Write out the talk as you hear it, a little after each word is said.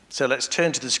So let's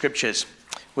turn to the scriptures.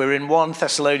 We're in 1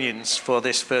 Thessalonians for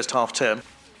this first half term.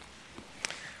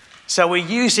 So we're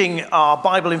using our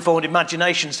Bible-informed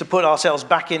imaginations to put ourselves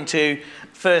back into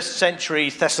first century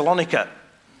Thessalonica.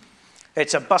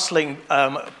 It's a bustling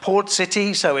port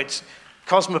city, so it's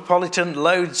cosmopolitan,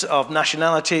 loads of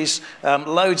nationalities,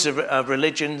 loads of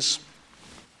religions.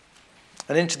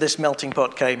 And into this melting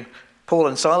pot came Paul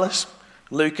and Silas,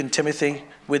 Luke and Timothy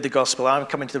with the gospel. I'm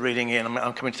coming to the reading here, and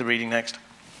I'm coming to the reading next.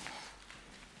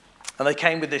 And they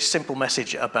came with this simple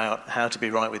message about how to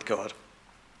be right with God,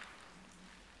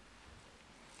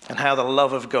 and how the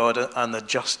love of God and the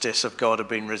justice of God have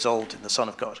been resolved in the Son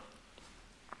of God.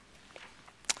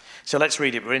 So let's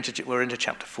read it. We're into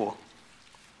chapter 4.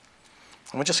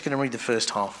 And we're just going to read the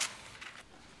first half.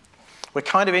 We're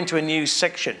kind of into a new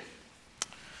section,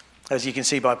 as you can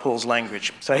see by Paul's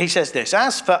language. So he says this: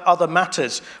 "As for other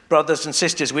matters, brothers and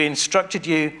sisters, we instructed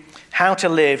you how to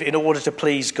live in order to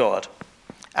please God,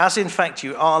 as in fact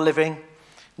you are living.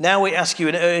 Now we ask you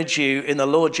and urge you in the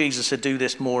Lord Jesus to do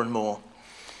this more and more.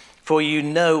 For you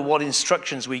know what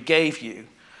instructions we gave you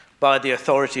by the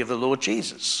authority of the Lord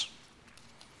Jesus.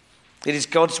 It is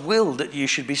God's will that you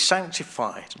should be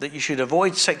sanctified, that you should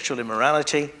avoid sexual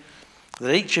immorality,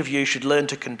 that each of you should learn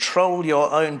to control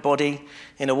your own body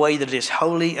in a way that is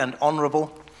holy and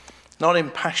honorable, not in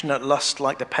passionate lust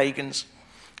like the pagans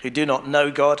who do not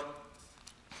know God,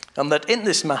 and that in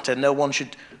this matter no one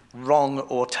should wrong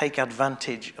or take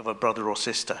advantage of a brother or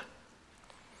sister.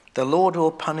 The Lord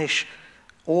will punish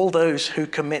all those who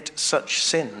commit such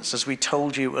sins, as we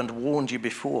told you and warned you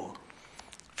before.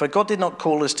 For God did not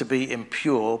call us to be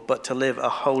impure, but to live a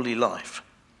holy life.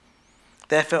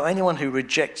 Therefore, anyone who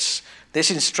rejects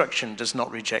this instruction does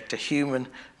not reject a human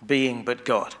being, but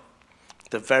God,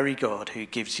 the very God who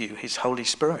gives you his Holy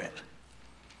Spirit.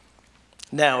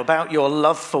 Now, about your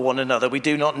love for one another, we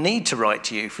do not need to write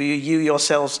to you, for you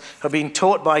yourselves have been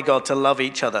taught by God to love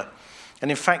each other. And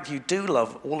in fact, you do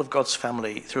love all of God's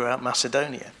family throughout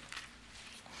Macedonia.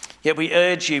 Yet we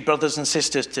urge you, brothers and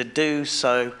sisters, to do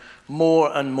so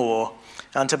more and more,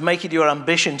 and to make it your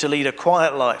ambition to lead a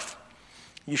quiet life.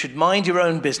 You should mind your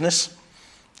own business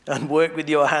and work with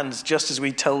your hands, just as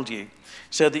we told you,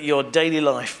 so that your daily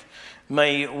life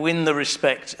may win the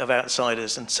respect of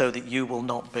outsiders, and so that you will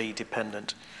not be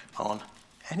dependent on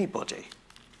anybody."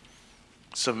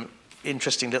 Some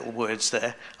interesting little words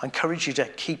there. I encourage you to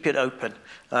keep it open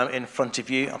in front of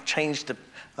you. I've changed the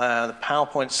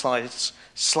PowerPoint slides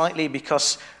slightly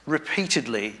because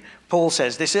repeatedly Paul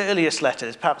says this earliest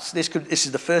letter, perhaps this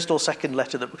is the first or second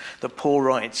letter that Paul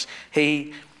writes.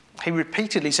 He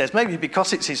repeatedly says, maybe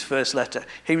because it's his first letter,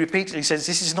 he repeatedly says,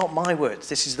 this is not my words,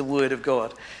 this is the word of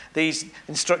God. These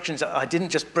instructions, I didn't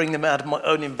just bring them out of my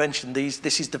own invention.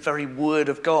 This is the very word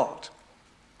of God.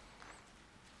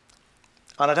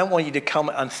 And I don't want you to come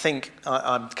and think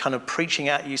I'm kind of preaching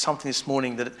at you something this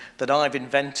morning that I've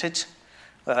invented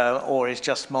or is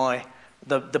just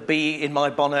the bee in my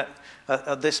bonnet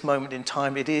at this moment in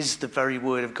time. It is the very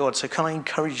word of God. So can I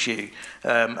encourage you,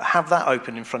 have that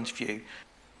open in front of you.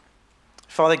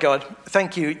 Father God,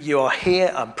 thank you. You are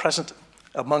here and present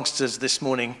amongst us this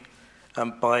morning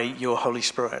by your Holy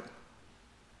Spirit.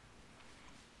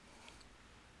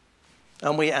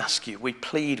 And we ask you, we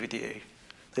plead with you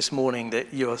this morning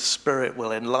that your Spirit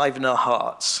will enliven our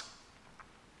hearts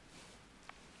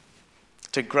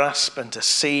to grasp and to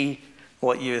see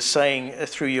what you are saying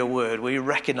through your word. We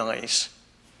recognize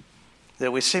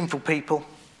that we're sinful people,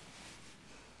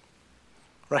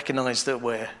 recognize that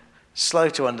we're slow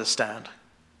to understand,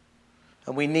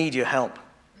 and we need your help.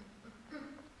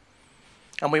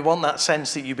 And we want that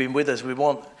sense that you've been with us. We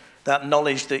want that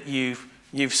knowledge that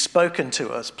you've spoken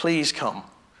to us. Please come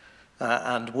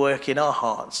and work in our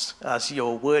hearts as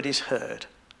your word is heard,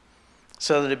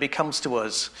 so that it becomes to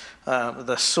us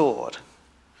the sword,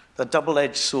 the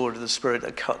double-edged sword of the Spirit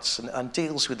that cuts and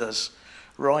deals with us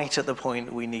right at the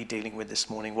point we need dealing with this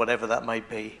morning, whatever that may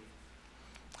be.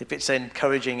 If it's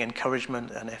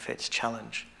encouragement, and if it's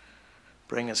challenge,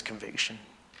 bring us conviction.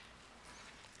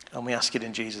 And we ask it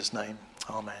in Jesus' name.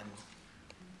 Amen.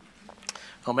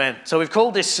 Amen. So we've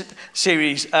called this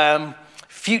series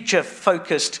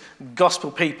Future-Focused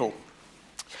Gospel People.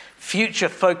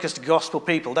 Future-Focused Gospel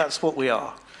People. That's what we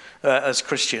are as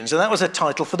Christians. And that was a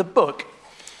title for the book.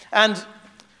 And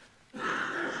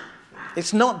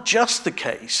it's not just the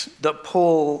case that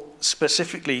Paul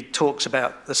specifically talks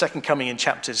about the second coming in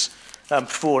chapters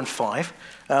 4 and 5.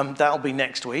 That'll be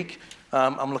next week.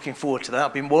 I'm looking forward to that.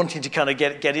 I've been wanting to kind of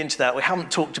get into that. We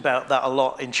haven't talked about that a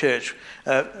lot in church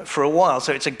for a while,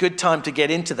 so it's a good time to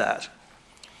get into that.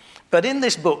 But in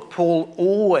this book, Paul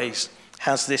always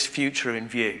has this future in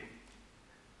view.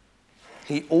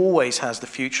 He always has the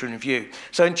future in view.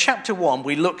 So in chapter 1,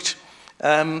 we looked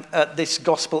at this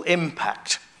gospel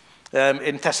impact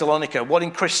in Thessalonica, what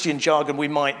in Christian jargon we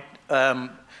might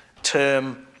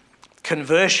term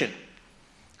conversion.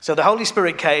 So the Holy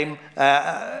Spirit came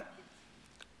and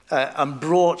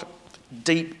brought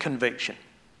deep conviction.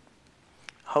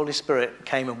 Holy Spirit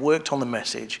came and worked on the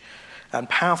message and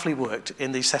powerfully worked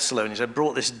in these Thessalonians and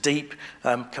brought this deep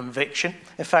conviction.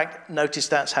 In fact, notice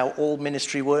that's how all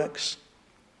ministry works.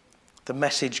 The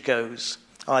message goes,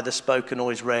 either spoken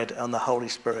or is read, and the Holy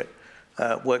Spirit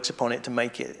works upon it to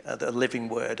make it a living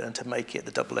word and to make it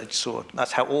the double-edged sword.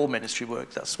 That's how all ministry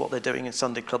works. That's what they're doing in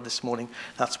Sunday Club this morning.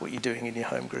 That's what you're doing in your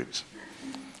home groups.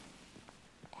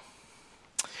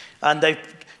 And they've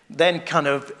then kind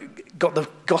of got the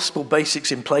gospel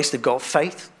basics in place. They've got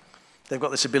faith. They've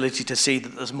got this ability to see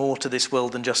that there's more to this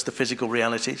world than just the physical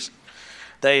realities.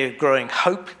 They are growing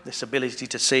hope, this ability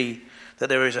to see that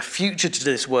there is a future to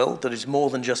this world that is more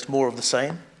than just more of the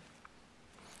same.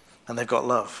 And they've got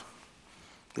love,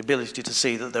 the ability to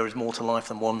see that there is more to life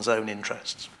than one's own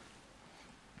interests.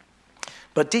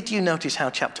 But did you notice how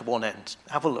chapter 1 ends?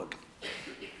 Have a look.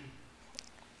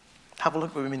 Have a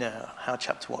look with me now, how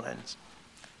chapter 1 ends.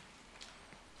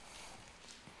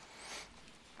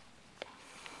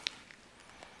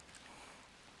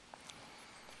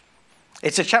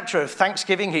 It's a chapter of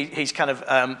thanksgiving. He's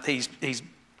a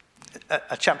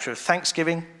chapter of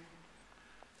thanksgiving.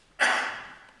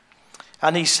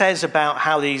 And he says about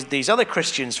how these other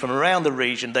Christians from around the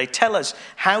region, they tell us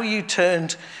how you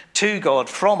turned to God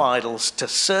from idols to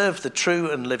serve the true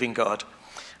and living God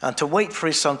and to wait for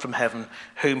his Son from heaven,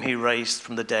 whom he raised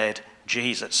from the dead,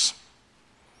 Jesus,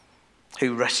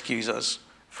 who rescues us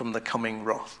from the coming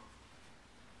wrath.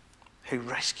 Who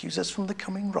rescues us from the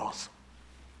coming wrath.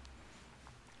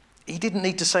 He didn't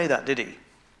need to say that, did he?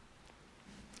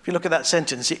 If you look at that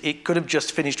sentence, it could have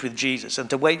just finished with Jesus, and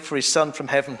to wait for his Son from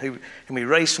heaven, whom he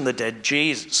raised from the dead,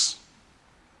 Jesus.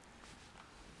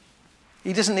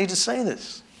 He doesn't need to say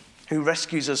this, who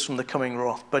rescues us from the coming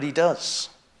wrath, but he does.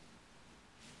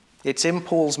 It's in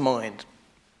Paul's mind.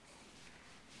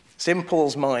 It's in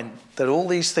Paul's mind that all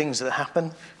these things that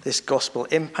happen, this gospel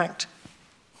impact,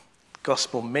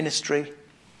 gospel ministry,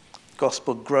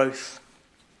 gospel growth,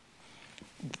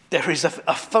 there is a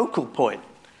focal point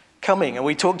coming, and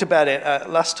we talked about it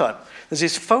last time. There's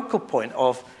this focal point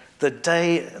of the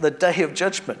day of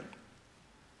judgment.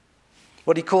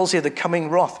 What he calls here the coming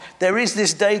wrath. There is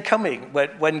this day coming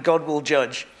when God will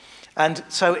judge. And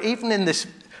so even in this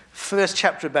first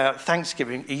chapter about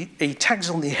Thanksgiving, he tags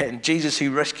on the end, Jesus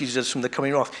who rescues us from the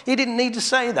coming wrath. He didn't need to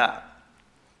say that,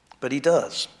 but he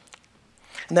does.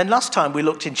 And then last time we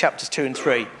looked in chapters 2 and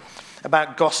 3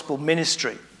 about gospel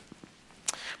ministry.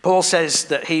 Paul says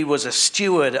that he was a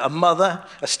steward, a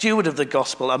steward of the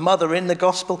gospel, a mother in the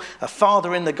gospel, a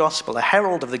father in the gospel, a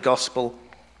herald of the gospel.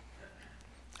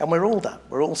 And we're all that.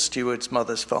 We're all stewards,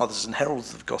 mothers, fathers, and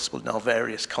heralds of the gospel in our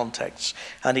various contexts.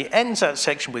 And he ends that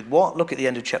section with what? Look at the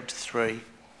end of chapter 3.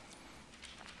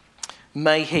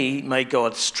 May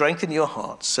God strengthen your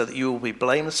hearts so that you will be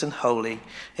blameless and holy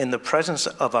in the presence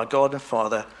of our God and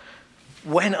Father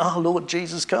when our Lord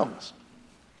Jesus comes.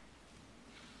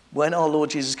 When our Lord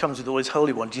Jesus comes with all his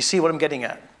Holy One. Do you see what I'm getting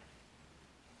at?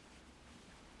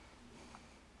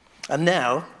 And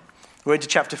now we're into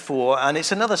chapter 4, and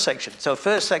it's another section. So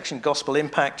first section, gospel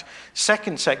impact.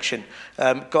 Second section,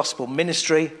 gospel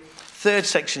ministry. Third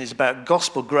section is about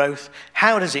gospel growth.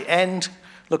 How does it end?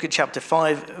 Look at chapter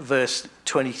 5, verse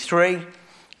 23.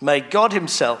 May God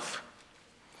himself,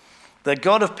 the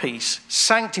God of peace,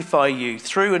 sanctify you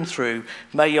through and through.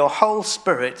 May your whole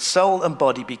spirit, soul, and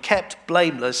body be kept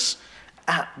blameless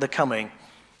at the coming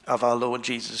of our Lord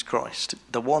Jesus Christ.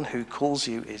 The one who calls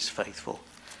you is faithful,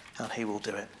 and he will do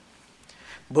it.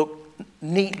 The book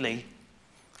neatly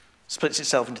splits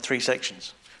itself into 3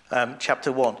 sections.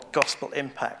 Chapter 1, gospel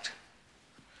impact.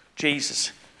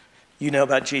 Jesus. You know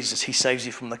about Jesus. He saves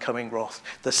you from the coming wrath.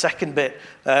 The second bit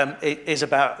is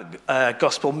about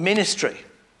gospel ministry.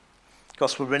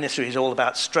 Gospel ministry is all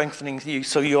about strengthening you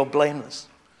so you're blameless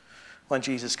when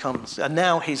Jesus comes. And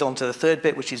now he's on to the third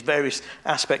bit, which is various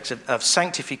aspects of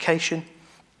sanctification.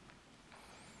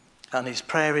 And his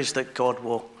prayer is that God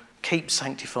will keep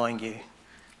sanctifying you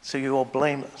so you are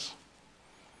blameless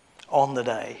on the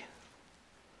day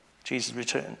Jesus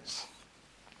returns.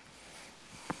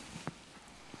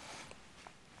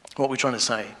 What are we trying to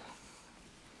say?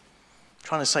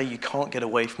 Trying to say you can't get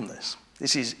away from this.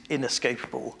 This is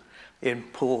inescapable in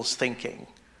Paul's thinking.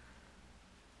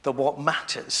 That what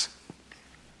matters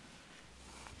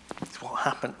is what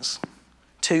happens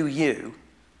to you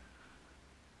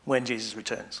when Jesus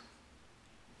returns.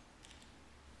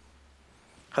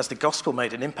 Has the gospel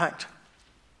made an impact?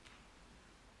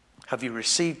 Have you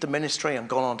received the ministry and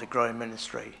gone on to grow in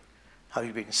ministry? Have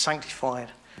you been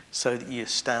sanctified so that you're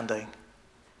standing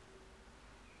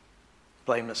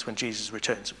blameless when Jesus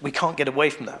returns? We can't get away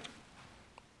from that.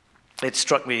 It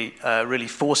struck me really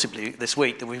forcibly this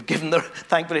week that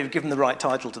thankfully we've given the right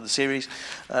title to the series.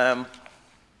 But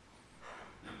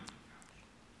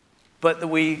that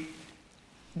we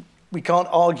can't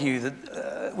argue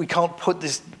that we can't put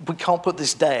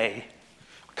this day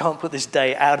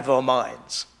out of our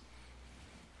minds.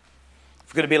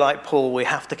 If we're going to be like Paul, we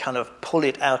have to kind of pull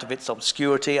it out of its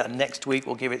obscurity, and next week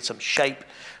we'll give it some shape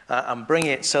and bring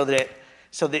it so that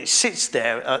it sits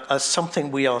there as something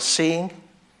we are seeing,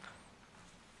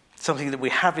 something that we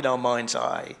have in our mind's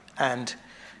eye, and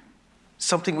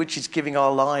something which is giving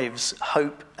our lives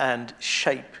hope and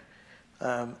shape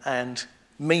and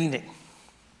meaning.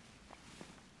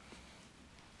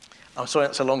 I'm sorry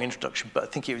that's a long introduction, but I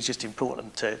think it was just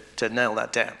important to nail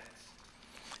that down.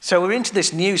 So we're into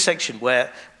this new section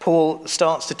where Paul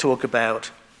starts to talk about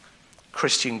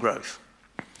Christian growth.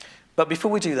 But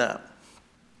before we do that,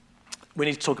 we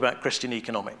need to talk about Christian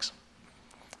economics.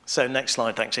 So next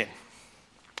slide, thanks, Ian.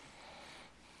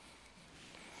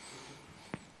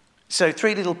 So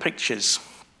 3 little pictures.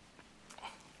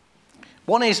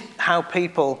 One is how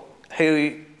people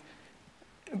who,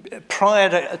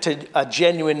 prior to a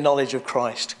genuine knowledge of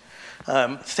Christ,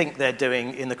 think they're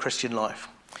doing in the Christian life.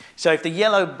 So if the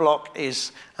yellow block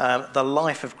is the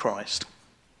life of Christ,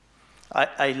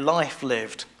 a life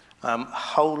lived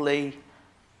wholly,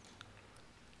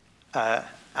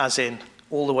 as in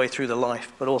all the way through the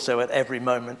life, but also at every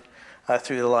moment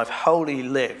through the life, wholly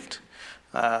lived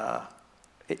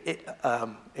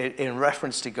in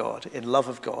reference to God, in love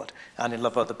of God, and in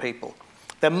love of other people.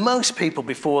 Then most people,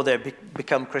 before they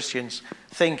become Christians,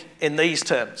 think in these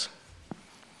terms.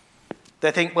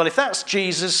 They think, well, if that's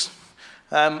Jesus,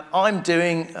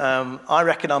 I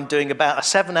reckon I'm doing about a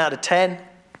 7 out of 10.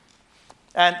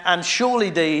 And surely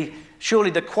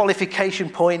the qualification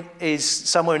point is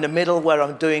somewhere in the middle where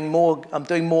I'm doing more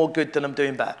good than I'm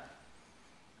doing bad.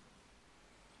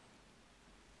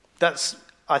 That's,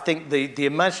 I think, the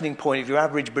imagining point of your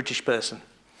average British person.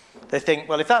 They think,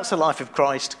 well, if that's the life of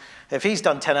Christ, if he's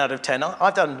done 10 out of 10,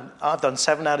 I've done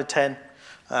 7 out of 10,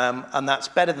 and that's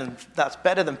better than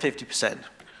 50%,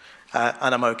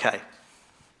 and I'm okay.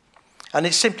 And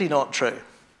it's simply not true.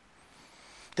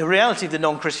 The reality of the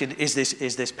non-Christian is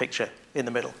this picture in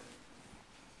the middle.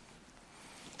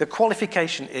 The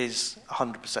qualification is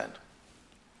 100%.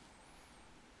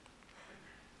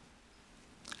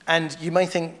 And you may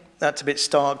think that's a bit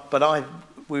stark, but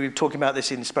we were talking about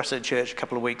this in Espresso Church a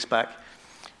couple of weeks back.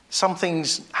 Some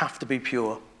things have to be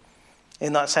pure.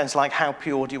 In that sense, like how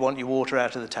pure do you want your water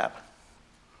out of the tap?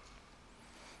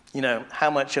 You know, how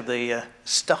much of the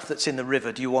stuff that's in the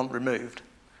river do you want removed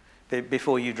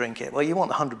before you drink it? Well, you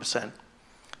want 100%.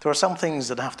 There are some things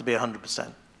that have to be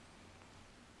 100%.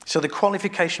 So the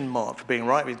qualification mark for being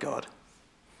right with God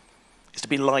is to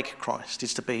be like Christ,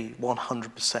 is to be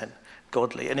 100%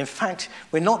 godly. And in fact,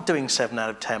 we're not doing 7 out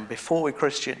of 10 before we're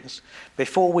Christians,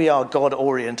 before we are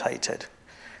God-orientated.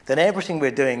 Then everything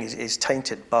we're doing is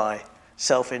tainted by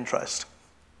self-interest.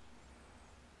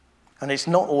 And it's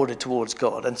not ordered towards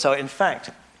God. And so, in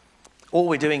fact, all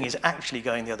we're doing is actually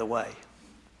going the other way.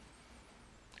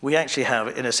 We actually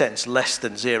have, in a sense, less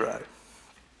than 0.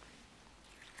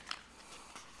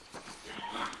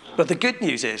 But the good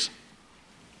news is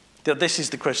that this is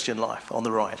the Christian life on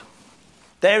the right.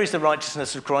 There is the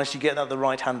righteousness of Christ. You get that at the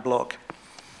right-hand block.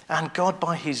 And God,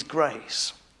 by his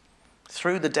grace,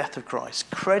 through the death of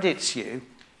Christ, credits you,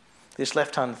 this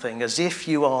left-hand thing, as if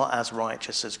you are as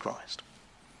righteous as Christ.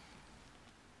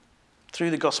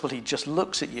 Through the gospel, he just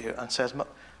looks at you and says,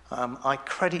 I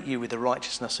credit you with the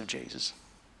righteousness of Jesus.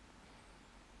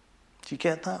 Do you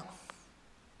get that?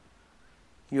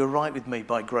 You're right with me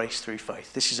by grace through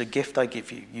faith. This is a gift I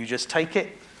give you. You just take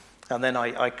it, and then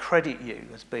I credit you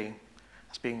as being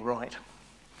right.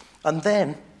 And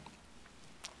then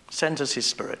sends us his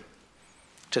Spirit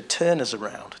to turn us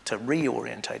around, to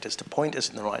reorientate us, to point us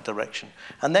in the right direction.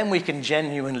 And then we can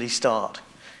genuinely start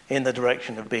in the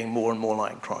direction of being more and more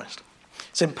like Christ.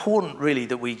 It's important, really,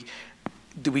 that we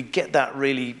get that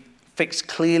really fixed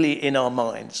clearly in our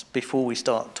minds before we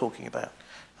start talking about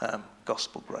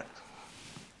gospel growth.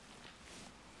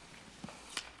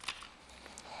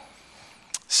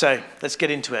 So let's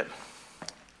get into it.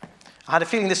 I had a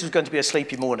feeling this was going to be a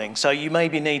sleepy morning, so you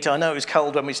maybe need to, I know it was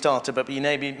cold when we started, but you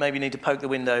maybe need to poke the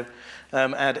window,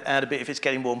 add a bit if it's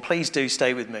getting warm. Please do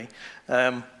stay with me.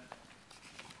 And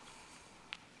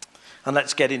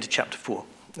let's get into chapter 4.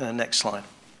 Next slide.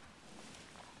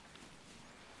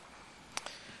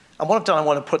 And what I've done, I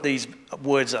want to put these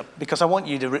words up because I want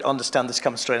you to understand this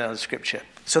comes straight out of Scripture.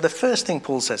 So the first thing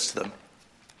Paul says to them,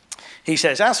 he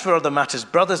says, as for other matters,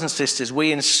 brothers and sisters,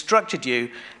 we instructed you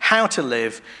how to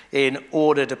live in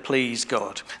order to please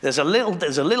God. There's a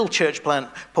little church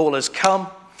plant. Paul has come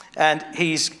and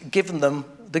he's given them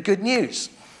the good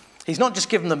news. He's not just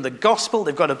given them the gospel.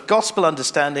 They've got a gospel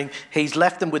understanding. He's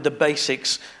left them with the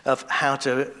basics of how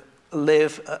to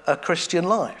live a Christian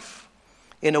life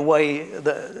in a way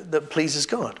that pleases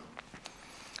God.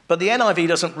 But the NIV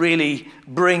doesn't really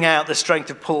bring out the strength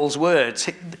of Paul's words.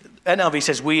 NIV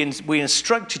says, we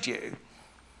instructed you.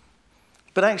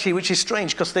 But actually, which is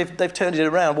strange because they've turned it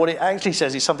around. What it actually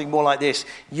says is something more like this.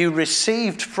 You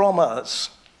received from us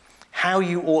how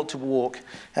you ought to walk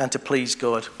and to please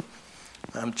God,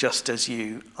 just as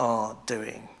you are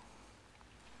doing.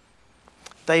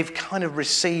 They've kind of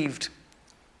received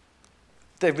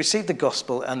the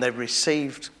gospel and they've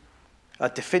received a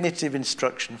definitive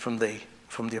instruction from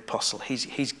the apostle.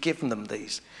 He's given them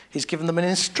these. He's given them an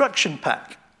instruction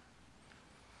pack.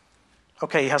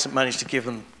 Okay, he hasn't managed to give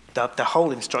them the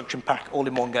whole instruction pack all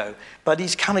in one go, but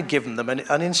he's kind of given them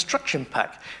an instruction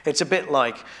pack. It's a bit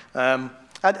like, and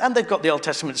they've got the Old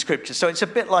Testament scriptures, so it's a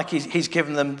bit like he's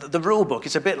given them the rule book.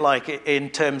 It's a bit like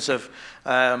in terms of,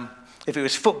 if it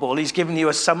was football, he's given you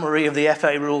a summary of the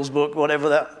FA rules book, whatever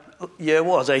that year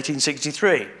was,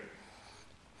 1863.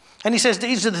 And he says,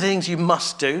 these are the things you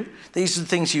must do. These are the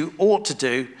things you ought to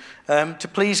do to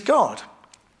please God.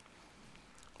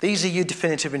 These are your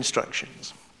definitive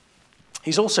instructions.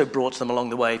 He's also brought to them along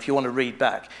the way, if you want to read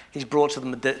back, he's brought to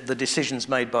them the decisions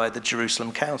made by the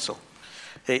Jerusalem Council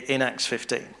in Acts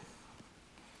 15.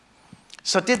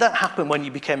 So did that happen when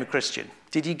you became a Christian?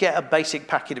 Did you get a basic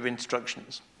packet of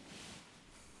instructions?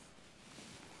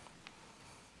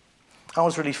 I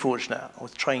was really fortunate. I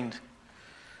was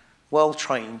well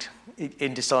trained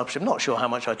in discipleship. I'm not sure how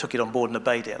much I took it on board and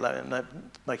obeyed it,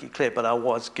 make it clear, but I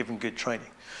was given good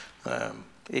training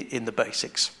in the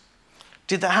basics.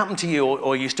 Did that happen to you,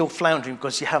 or are you still floundering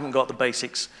because you haven't got the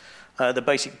basics, the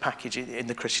basic package in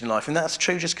the Christian life? And that's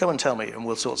true, just come and tell me and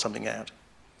we'll sort something out.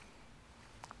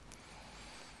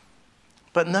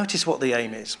 But notice what the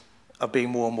aim is of being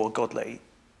more and more godly.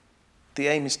 The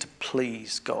aim is to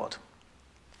please God.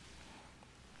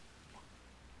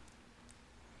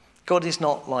 God is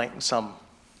not like some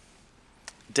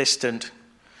distant,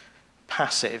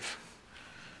 passive,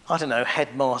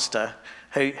 headmaster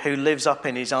who lives up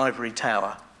in his ivory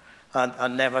tower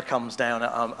and never comes down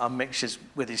and mixes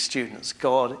with his students.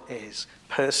 God is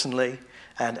personally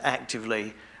and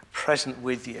actively present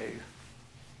with you.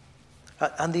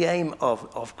 And the aim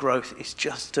of growth is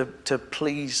just to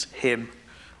please him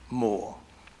more.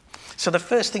 So the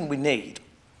first thing we need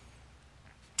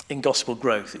in gospel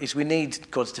growth is we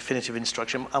need God's definitive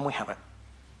instruction, and we have it.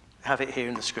 We have it here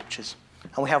in the scriptures.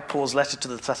 And we have Paul's letter to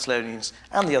the Thessalonians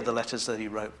and the other letters that he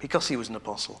wrote, because he was an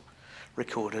apostle,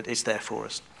 recorded. It's there for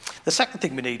us. The second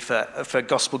thing we need for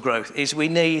gospel growth is we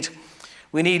need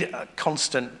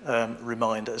constant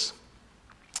reminders.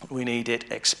 We need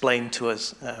it explained to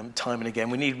us time and again.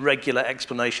 We need regular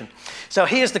explanation. So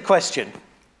here's the question.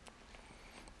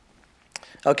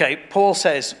 Okay, Paul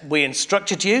says, we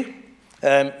instructed you.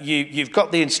 You've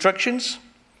got the instructions.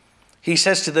 He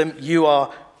says to them, you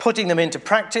are putting them into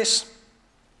practice.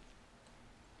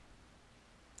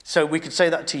 So we could say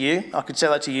that to you. I could say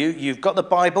that to you. You've got the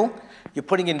Bible. You're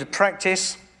putting it into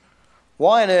practice.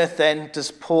 Why on earth then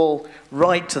does Paul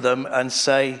write to them and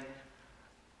say,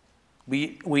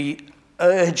 we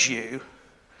urge you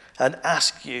and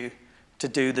ask you to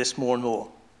do this more and more?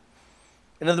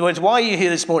 In other words, why are you here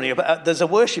this morning? There's a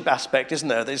worship aspect, isn't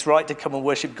there? It's right to come and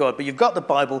worship God, but you've got the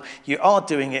Bible, you are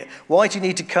doing it. Why do you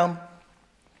need to come?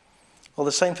 Well,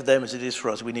 the same for them as it is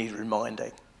for us. We need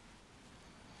reminding.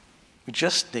 We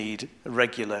just need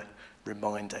regular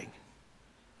reminding.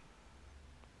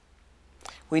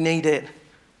 We need it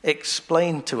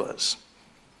explained to us.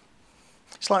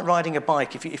 It's like riding a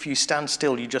bike. If you stand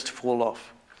still, you just fall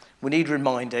off. We need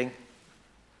reminding.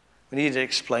 We need it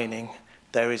explaining.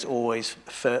 There is always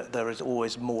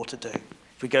more to do.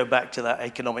 If we go back to that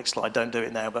economic slide, don't do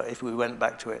it now, but if we went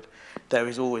back to it, there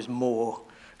is always more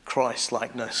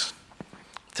Christ-likeness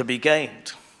to be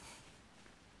gained.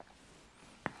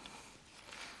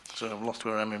 So I've lost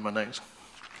where I am in my notes.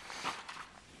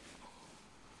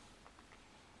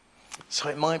 So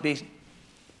it might be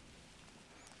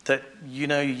that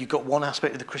you've got one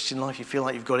aspect of the Christian life, you feel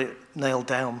like you've got it nailed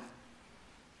down,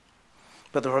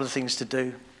 but there are other things to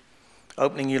do.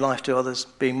 Opening your life to others,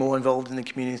 being more involved in the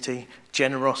community,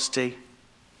 generosity.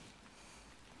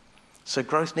 So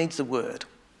growth needs the word.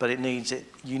 but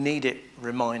you need it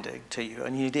reminded to you,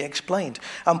 and you need it explained.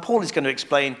 And Paul is going to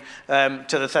explain to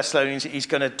the Thessalonians, he's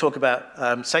going to talk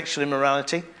about sexual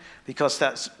immorality, because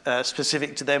that's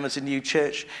specific to them as a new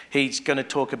church. He's going to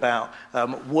talk about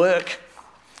work,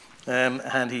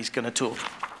 and he's going to talk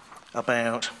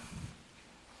about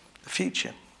the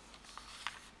future.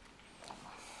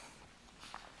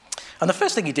 And the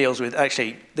first thing he deals with,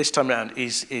 actually, this time around,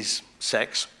 is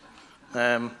sex.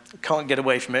 Can't get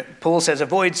away from it. Paul says,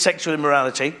 avoid sexual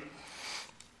immorality.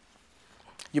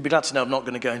 You'll be glad to know I'm not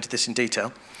going to go into this in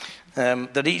detail.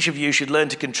 That each of you should learn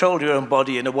to control your own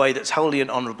body in a way that's holy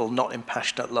and honourable, not in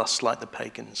passionate lust like the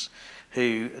pagans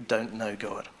who don't know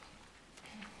God.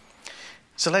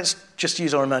 So let's just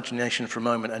use our imagination for a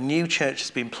moment. A new church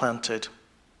has been planted.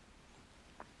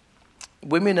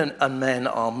 Women and men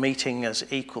are meeting as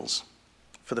equals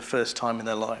for the first time in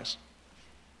their lives.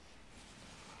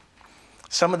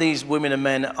 Some of these women and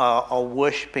men are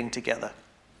worshipping together.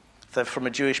 If they're from a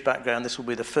Jewish background, this will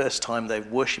be the first time they've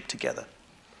worshipped together.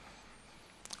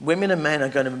 Women and men are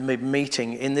going to be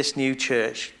meeting in this new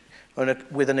church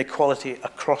with an equality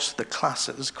across the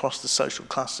classes, across the social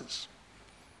classes.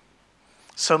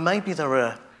 So maybe there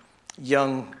are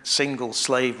young, single,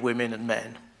 slave women and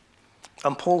men.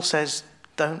 And Paul says,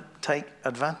 don't take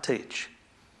advantage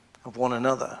of one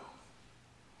another.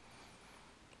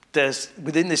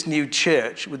 Within this new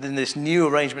church, within this new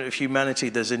arrangement of humanity,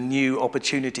 there's a new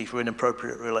opportunity for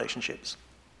inappropriate relationships,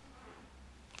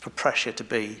 for pressure to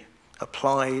be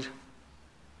applied.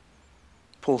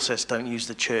 Paul says, don't use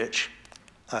the church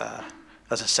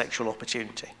as a sexual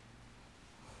opportunity.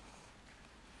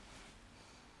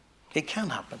 It can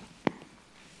happen.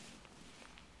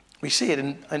 We see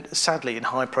it, sadly, in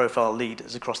high-profile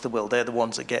leaders across the world. They're the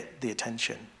ones that get the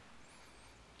attention.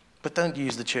 But don't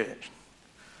use the church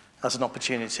as an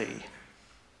opportunity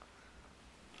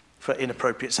for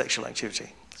inappropriate sexual activity.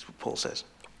 That's what Paul says.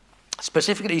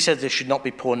 Specifically, he says there should not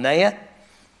be porneia.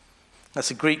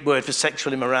 That's a Greek word for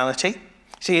sexual immorality.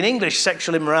 See, in English,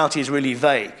 sexual immorality is really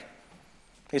vague.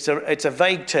 It's a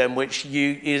vague term which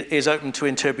is open to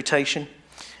interpretation.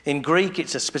 In Greek,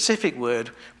 it's a specific word,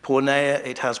 porneia.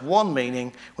 It has one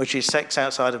meaning, which is sex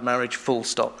outside of marriage, full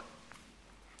stop.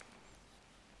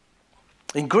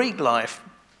 In Greek life,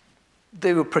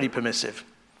 they were pretty permissive.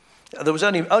 There was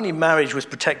only marriage was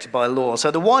protected by law.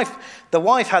 So the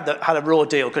wife had a raw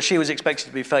deal because she was expected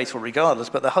to be faithful regardless.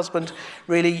 But the husband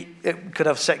really could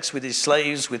have sex with his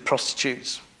slaves, with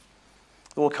prostitutes,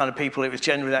 all kind of people. It was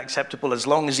generally acceptable as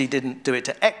long as he didn't do it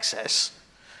to excess,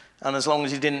 and as long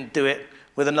as he didn't do it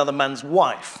with another man's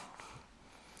wife.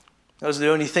 Those are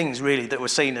the only things really that were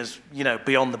seen as,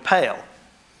 beyond the pale.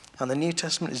 And the New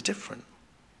Testament is different.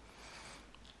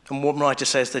 And one writer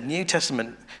says the New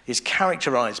Testament is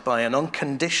characterized by an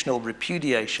unconditional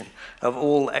repudiation of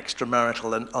all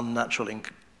extramarital and unnatural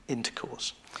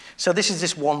intercourse. So this is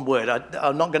this one word.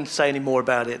 I'm not going to say any more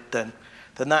about it than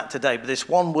that today, but this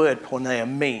one word, porneia,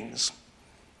 means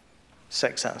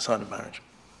sex outside of marriage.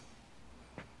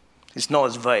 It's not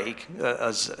as vague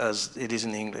as it is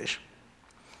in English.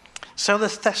 So the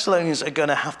Thessalonians are going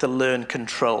to have to learn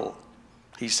control,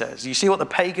 he says. You see what the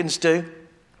pagans do?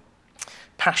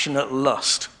 Passionate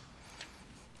lust.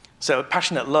 So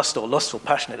passionate lust or lustful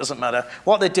passion, it doesn't matter.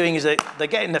 What they're doing is they're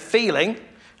getting the feeling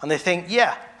and they think,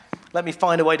 yeah, let me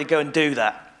find a way to go and do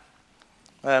that.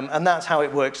 And that's how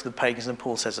it works for the pagans, and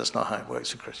Paul says that's not how it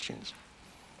works for Christians.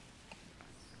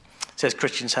 He says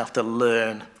Christians have to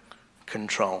learn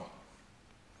control.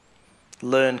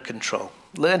 Learn control.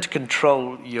 Learn to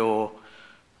control your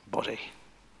body.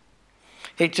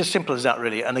 It's as simple as that,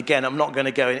 really. And again, I'm not going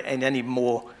to go in any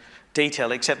more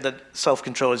detail, except that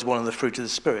self-control is one of the fruit of the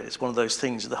Spirit. It's one of those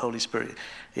things that the Holy Spirit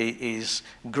is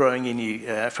growing in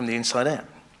you from the inside out.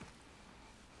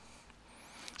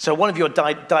 So one of your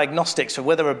diagnostics of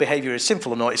whether a behavior is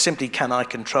sinful or not is simply, can I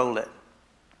control it?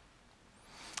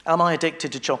 Am I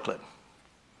addicted to chocolate?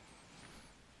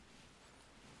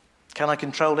 Can I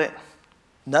control it?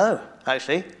 No,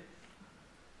 actually,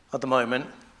 at the moment.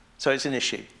 So it's an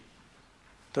issue.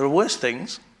 There are worse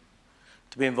things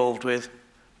to be involved with,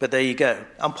 but there you go.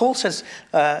 And Paul says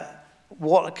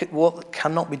what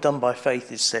cannot be done by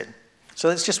faith is sin. So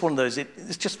it's just one of those.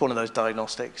 It's just one of those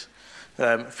diagnostics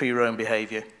for your own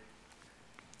behaviour.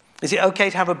 Is it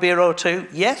okay to have a beer or two?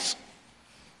 Yes.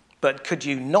 But could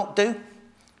you not do?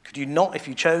 Could you not if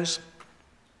you chose?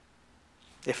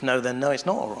 If no, then no, it's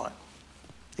not all right.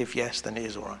 If yes, then it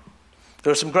is all right.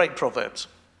 There are some great proverbs.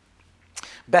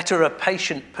 Better a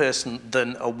patient person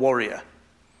than a warrior.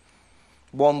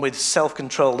 One with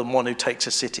self-control than one who takes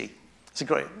a city. It's a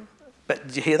great.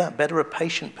 Did you hear that? Better a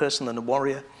patient person than a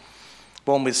warrior.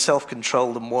 one with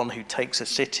self-control and one who takes a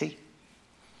city.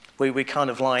 We kind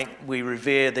of like, we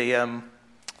revere the,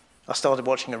 I started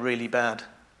watching a really bad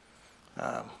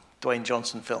Dwayne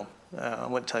Johnson film. I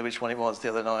won't tell you which one it was the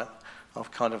other night.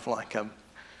 I've kind of like,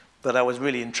 but I was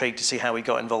really intrigued to see how he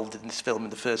got involved in this film in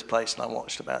the first place, and I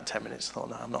watched about 10 minutes. Thought,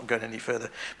 no, I'm not going any further.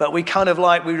 But we kind of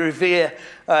like, we revere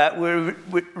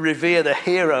the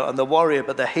hero and the warrior,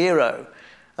 but the hero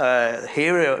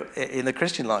in the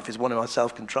Christian life is one of our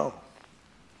self-control.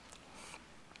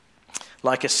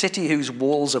 Like a city whose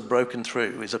walls are broken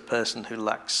through is a person who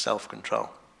lacks self-control.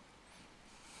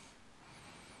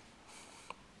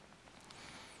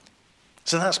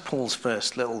 So that's Paul's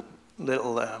first little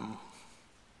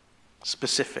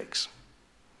specifics,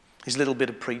 his little bit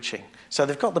of preaching. So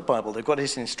they've got the Bible, they've got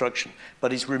his instruction,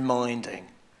 but he's reminding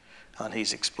and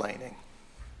he's explaining.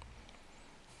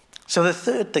 So the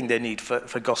third thing they need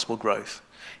for gospel growth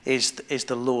is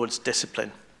the Lord's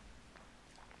discipline.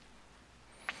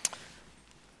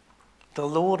 The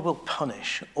Lord will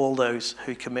punish all those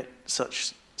who commit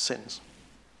such sins.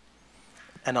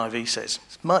 NIV says.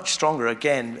 It's much stronger.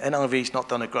 Again, NIV's not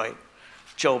done a great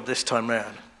job this time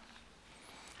round.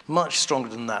 Much stronger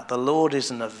than that. The Lord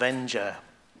is an avenger.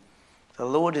 The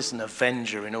Lord is an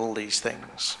avenger in all these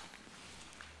things.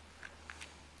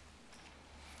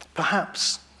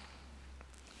 Perhaps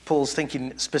Paul's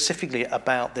thinking specifically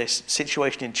about this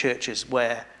situation in churches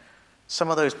where some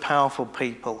of those powerful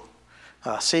people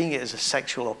are seeing it as a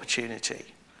sexual opportunity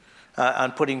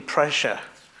and putting pressure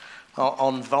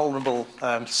on vulnerable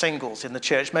singles in the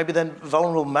church, maybe then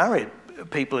vulnerable married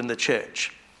people in the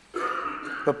church.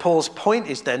 But Paul's point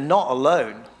is they're not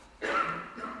alone.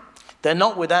 They're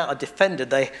not without a defender.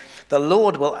 The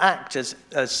Lord will act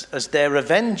as their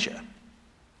avenger.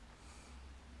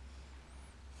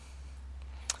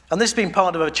 And this has been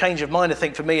part of a change of mind, I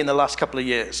think, for me in the last couple of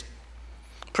years.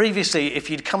 Previously, if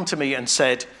you'd come to me and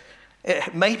said,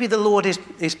 maybe the Lord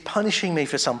is punishing me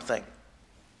for something,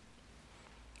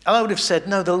 and I would have said,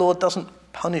 no, the Lord doesn't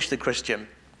punish the Christian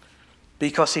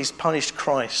because he's punished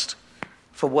Christ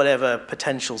for whatever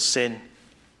potential sin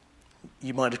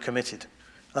you might have committed.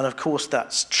 And of course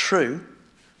that's true.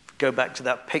 Go back to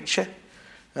that picture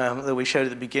that we showed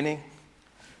at the beginning.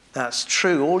 That's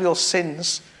true. All your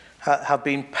sins have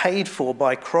been paid for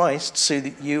by Christ so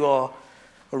that you are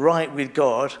right with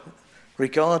God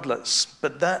regardless.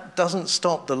 But that doesn't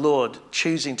stop the Lord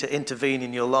choosing to intervene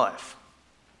in your life.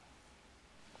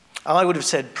 I would have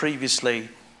said previously,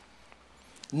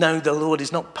 no, the Lord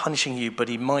is not punishing you, but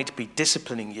he might be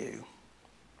disciplining you.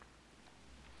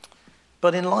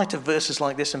 But in light of verses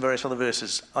like this and various other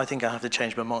verses, I think I have to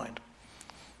change my mind.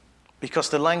 Because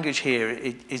the language here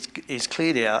is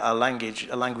clearly a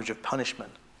language of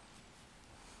punishment.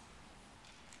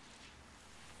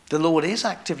 The Lord is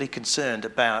actively concerned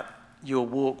about your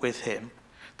walk with him.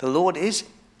 The Lord is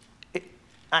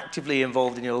actively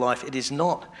involved in your life. It is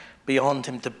not beyond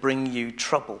him to bring you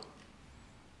trouble.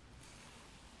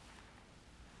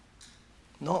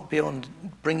 Not beyond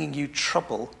bringing you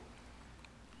trouble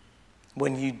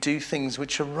when you do things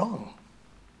which are wrong.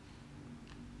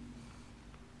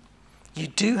 You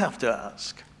do have to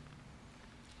ask,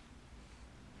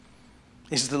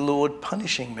 is the Lord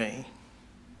punishing me?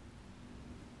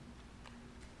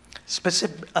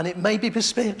 Specific, and it may be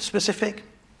specific.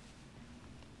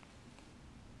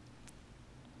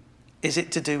 Is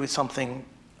it to do with something?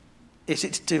 Is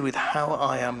it to do with how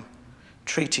I am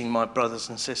treating my brothers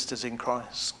and sisters in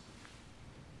Christ?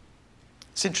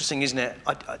 It's interesting, isn't it?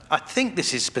 I think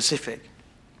this is specific.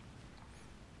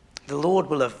 The Lord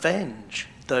will avenge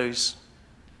those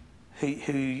who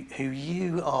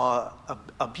you are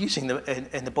abusing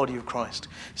in the body of Christ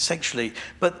sexually.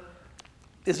 But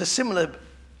there's a similar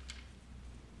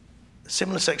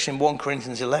section in 1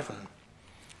 Corinthians 11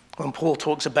 when Paul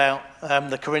talks about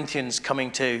the Corinthians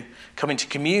coming to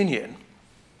communion.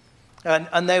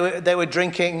 And they were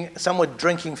drinking. Some were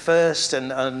drinking first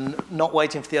and not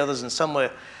waiting for the others, and some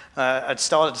had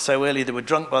started so early they were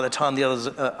drunk by the time the others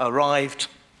arrived.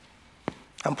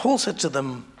 And Paul said to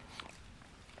them,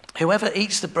 "Whoever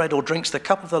eats the bread or drinks the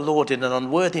cup of the Lord in an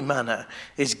unworthy manner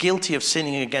is guilty of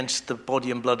sinning against the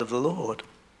body and blood of the Lord.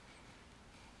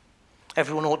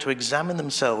 Everyone ought to examine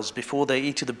themselves before they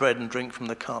eat of the bread and drink from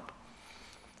the cup.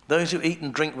 Those who eat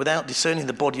and drink without discerning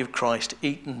the body of Christ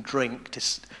eat and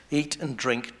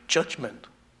drink judgment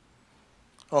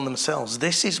on themselves.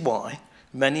 This is why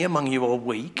many among you are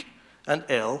weak and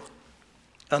ill,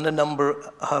 and a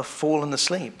number have fallen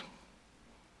asleep.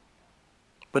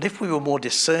 But if we were more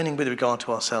discerning with regard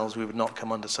to ourselves, we would not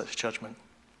come under such judgment.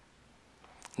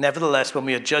 Nevertheless, when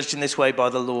we are judged in this way by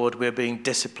the Lord, we are being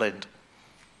disciplined.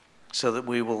 so that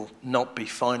we will not be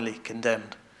finally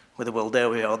condemned with the world. There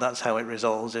we are. That's how it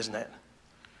resolves, isn't it?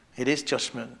 It is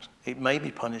judgment. It may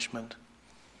be punishment.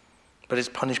 But it's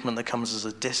punishment that comes as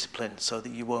a discipline so that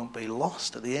you won't be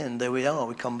lost at the end. There we are.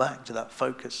 We come back to that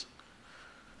focus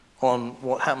on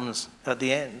what happens at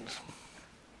the end.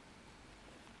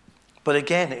 But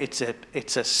again, it's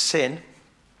a sin.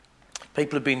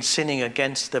 People have been sinning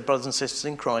against their brothers and sisters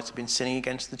in Christ, have been sinning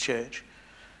against the church.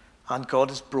 And God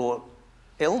has brought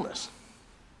illness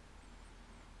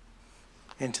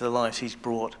into their lives. He's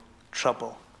brought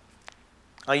trouble.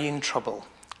 Are you in trouble?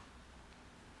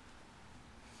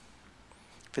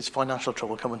 If it's financial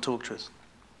trouble, come and talk to us.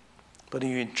 But are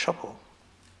you in trouble?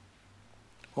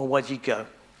 Well, where do you go?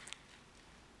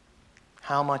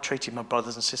 How am I treating my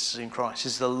brothers and sisters in Christ?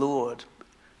 Is the Lord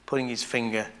putting his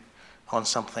finger on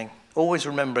something? Always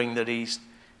remembering that he's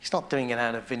not doing it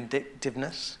out of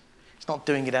vindictiveness. He's not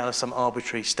doing it out of some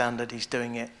arbitrary standard. He's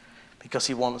doing it because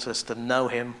he wants us to know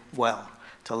him well,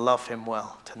 to love him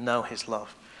well, to know his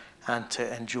love, and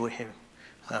to enjoy him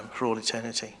for all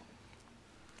eternity.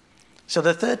 So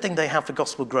the third thing they have for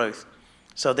gospel growth,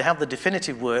 so they have the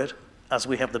definitive word, as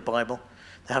we have the Bible.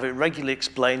 They have it regularly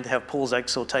explained. They have Paul's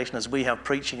exhortation, as we have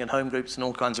preaching and home groups and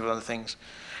all kinds of other things.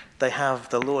 They have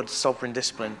the Lord's sovereign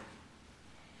discipline.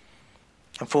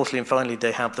 And fourthly and finally,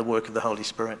 they have the work of the Holy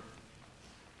Spirit.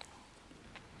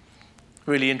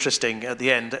 Really interesting at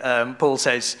the end. Paul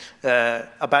says,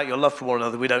 about your love for one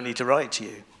another, we don't need to write to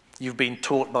you. You've been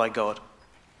taught by God.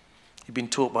 You've been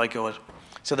taught by God.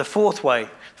 So the fourth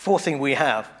thing we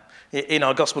have in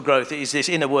our gospel growth is this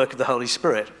inner work of the Holy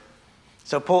Spirit.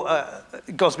 So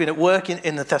God's been at work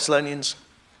in the Thessalonians.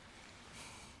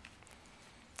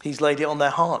 He's laid it on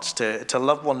their hearts to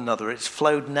love one another. It's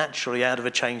flowed naturally out of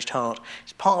a changed heart.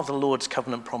 It's part of the Lord's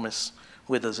covenant promise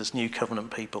with us as new covenant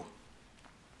people.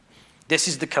 This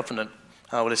is the covenant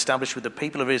I will establish with the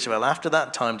people of Israel. After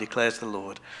that time, declares the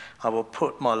Lord, I will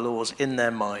put my laws in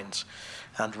their minds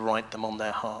and write them on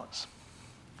their hearts.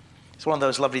 It's one of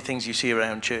those lovely things you see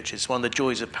around churches. It's one of the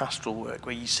joys of pastoral work,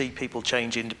 where you see people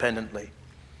change independently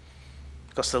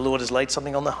because the Lord has laid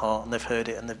something on their heart and they've heard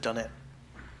it and they've done it.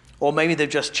 Or maybe they've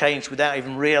just changed without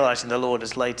even realizing the Lord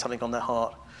has laid something on their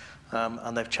heart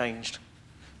and they've changed.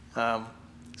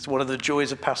 It's one of the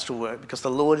joys of pastoral work because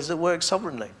the Lord is at work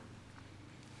sovereignly.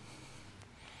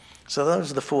 So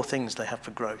those are the four things they have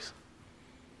for growth.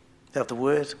 They have the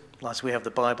Word, as we have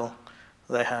the Bible.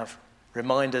 They have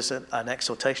reminders and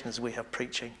exhortation as we have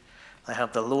preaching. They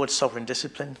have the Lord's sovereign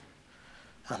discipline,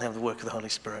 and they have the work of the Holy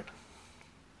Spirit.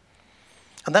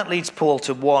 And that leads Paul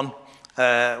to one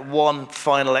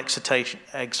final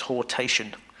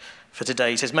exhortation for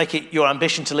today. He says, make it your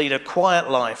ambition to lead a quiet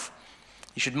life.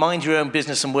 You should mind your own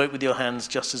business and work with your hands,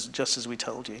 just as we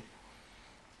told you.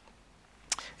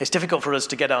 It's difficult for us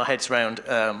to get our heads around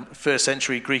first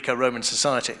century Greco-Roman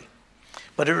society,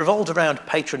 but it revolved around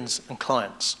patrons and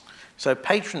clients. So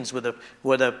patrons were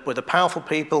the powerful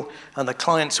people, and the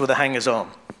clients were the hangers-on.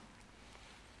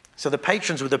 So the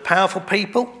patrons were the powerful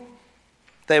people.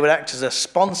 They would act as a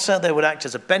sponsor. They would act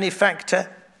as a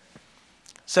benefactor.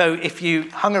 So if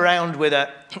you hung around with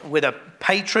a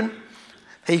patron,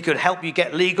 he could help you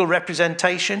get legal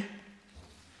representation.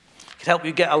 He could help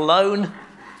you get a loan,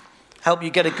 help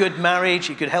you get a good marriage.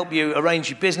 He could help you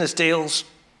arrange your business deals.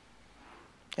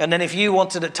 And then if you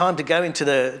wanted at time to go into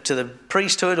the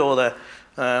priesthood or the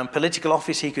political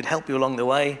office, he could help you along the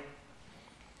way.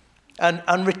 And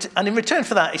in return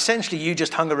for that, essentially you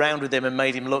just hung around with him and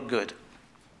made him look good.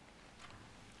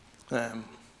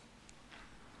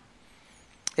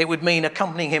 It would mean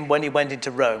accompanying him when he went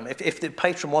into Rome. If the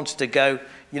patron wanted to go,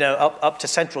 up to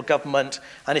central government,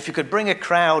 and if you could bring a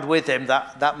crowd with him,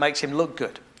 that makes him look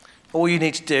good. All you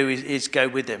need to do is go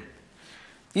with him.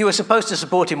 You were supposed to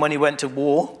support him when he went to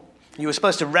war. You were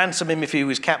supposed to ransom him if he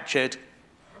was captured.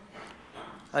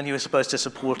 And you were supposed to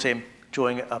support him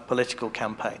during a political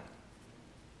campaign.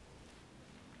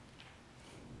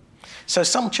 So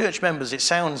some church members, it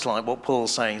sounds like what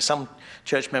Paul's saying, some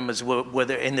church members were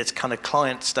in this kind of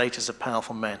client status of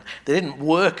powerful men. They didn't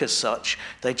work as such.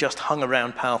 They just hung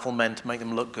around powerful men to make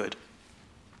them look good.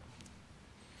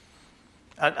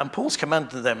 And Paul's command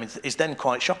to them is then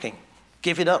quite shocking.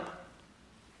 Give it up.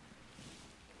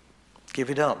 Give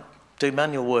it up. Do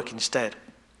manual work instead.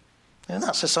 In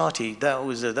that society, that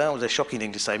was a shocking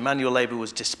thing to say. Manual labour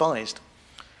was despised,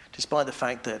 despite the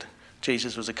fact that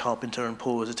Jesus was a carpenter and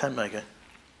Paul was a tent maker.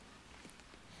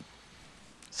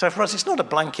 So for us, it's not a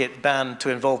blanket ban to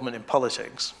involvement in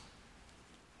politics.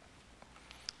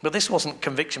 But this wasn't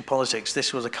conviction politics.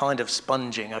 This was a kind of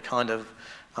sponging, a kind of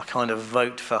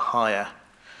vote for hire,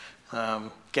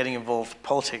 getting involved in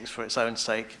politics for its own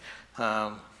sake,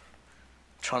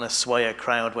 trying to sway a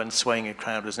crowd when swaying a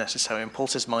crowd was necessary. And Paul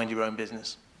says, mind your own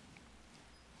business.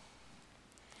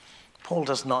 Paul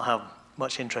does not have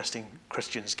much interest in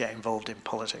Christians get involved in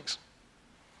politics.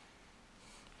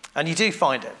 And you do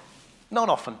find it. Not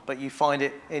often, but you find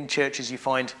it in churches. You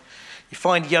find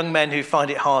young men who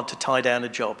find it hard to tie down a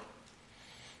job.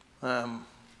 And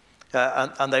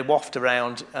they waft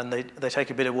around and they take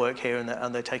a bit of work here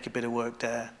and they take a bit of work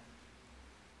there.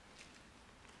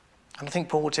 And I think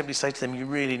Paul would simply say to them, you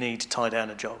really need to tie down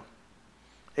a job.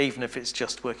 Even if it's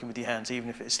just working with your hands, even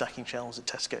if it's stacking shelves at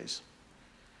Tesco's.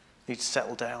 You need to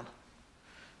settle down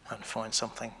and find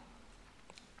something.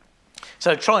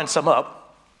 So to try and sum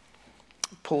up,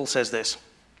 Paul says this: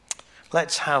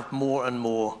 let's have more and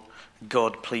more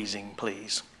God-pleasing,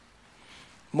 please.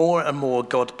 More and more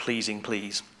God-pleasing,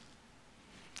 please.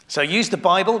 So use the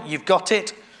Bible, you've got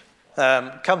it.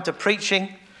 Come to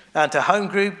preaching and to home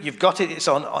group, you've got it. It's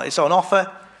on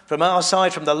offer from our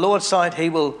side, from the Lord's side. He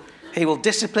will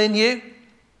discipline you,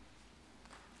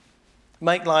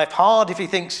 make life hard if he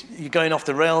thinks you're going off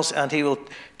the rails, and he will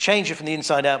change you from the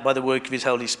inside out by the work of his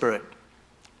Holy Spirit.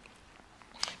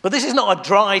 But this is not a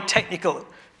dry technical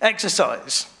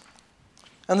exercise.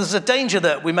 And there's a danger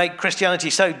that we make Christianity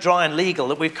so dry and legal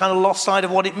that we've kind of lost sight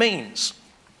of what it means.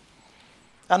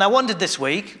 And I wondered this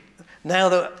week, now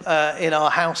that in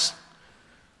our house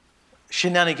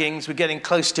shenanigans, we're getting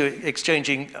close to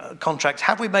exchanging contracts,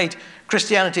 have we made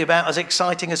Christianity about as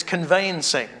exciting as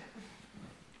conveyancing?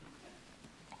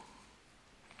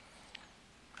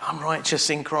 I'm righteous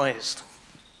in Christ.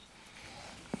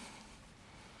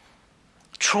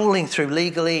 Trawling through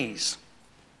legalese.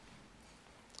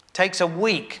 Takes a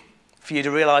week for you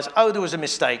to realise, oh, there was a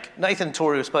mistake. Nathan and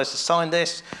Tori were supposed to sign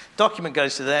this. Document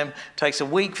goes to them. Takes a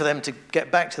week for them to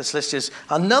get back to the solicitors.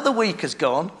 Another week has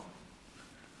gone.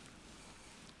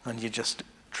 And you're just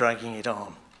dragging it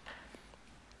on.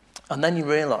 And then you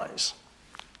realise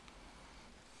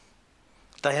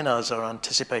they and us are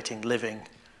anticipating living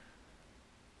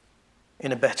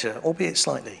in a better, albeit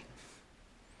slightly,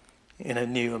 in a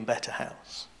new and better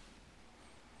house.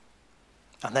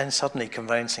 And then suddenly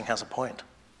conveyancing has a point.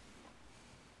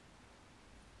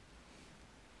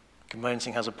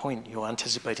 Conveyancing has a point. You're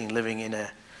anticipating living in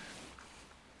a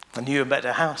new and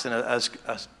better house as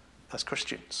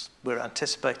Christians. We're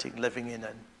anticipating living in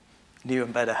a new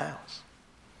and better house.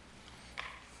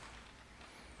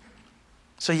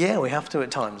 So yeah, we have to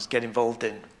at times get involved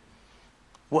in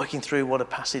working through what a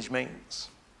passage means.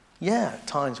 Yeah, at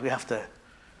times we have to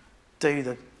do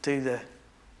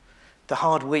the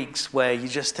hard weeks where you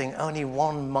just think only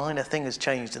one minor thing has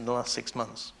changed in the last 6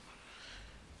 months.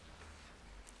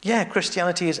 Yeah,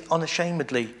 Christianity is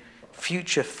unashamedly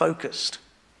future focused.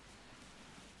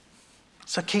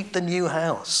 So keep the new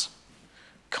house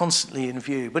constantly in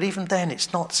view. But even then,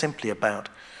 it's not simply about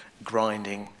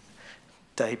grinding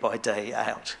day by day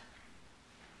out.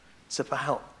 It's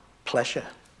about pleasure,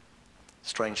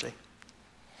 strangely.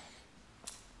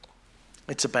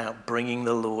 It's about bringing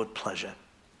the Lord pleasure.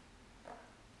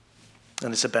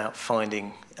 And it's about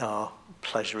finding our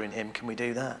pleasure in him. Can we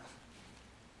do that?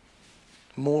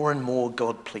 More and more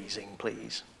God-pleasing,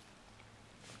 please.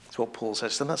 That's what Paul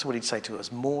says. And that's what he'd say to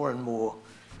us. More and more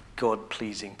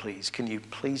God-pleasing, please. Can you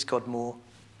please God more?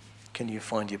 Can you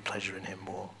find your pleasure in him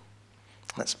more?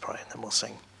 Let's pray and then we'll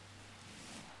sing.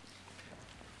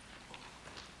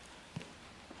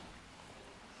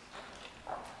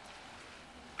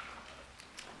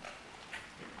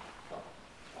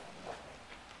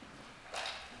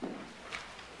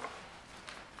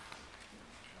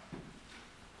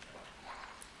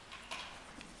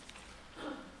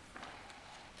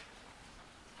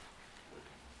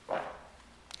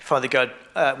 Father God,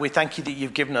 we thank you that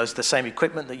you've given us the same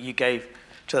equipment that you gave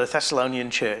to the Thessalonian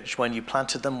church when you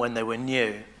planted them, when they were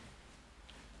new.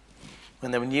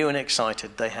 When they were new and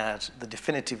excited, they had the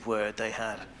definitive word, they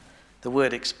had the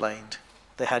word explained,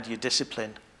 they had your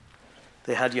discipline,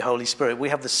 they had your Holy Spirit. We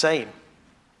have the same.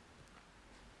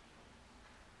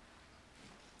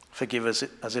 Forgive us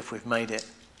as if we've made it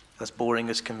as boring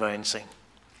as conveyancing.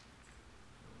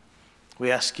 We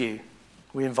ask you,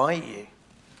 we invite you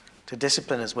to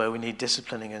discipline us where we need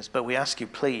disciplining us, but we ask you,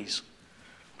 please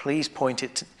point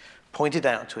it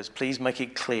out to us. Please make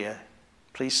it clear.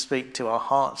 Please speak to our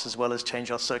hearts as well as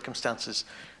change our circumstances,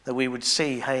 that we would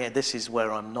see, hey, this is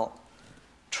where I'm not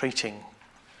treating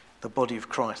the body of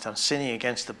Christ. I'm sinning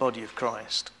against the body of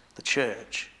Christ, the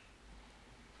church.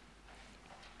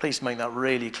 Please make that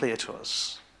really clear to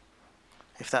us,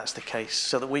 if that's the case,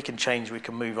 so that we can change, we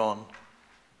can move on.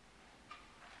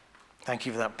 Thank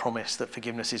you for that promise that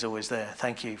forgiveness is always there.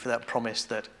 Thank you for that promise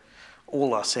that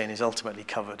all our sin is ultimately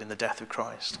covered in the death of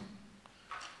Christ.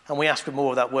 And we ask for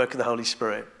more of that work of the Holy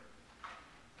Spirit.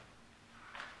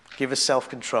 Give us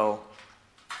self-control,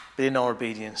 but in our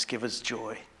obedience, give us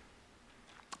joy.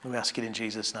 We ask it in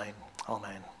Jesus' name.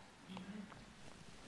 Amen.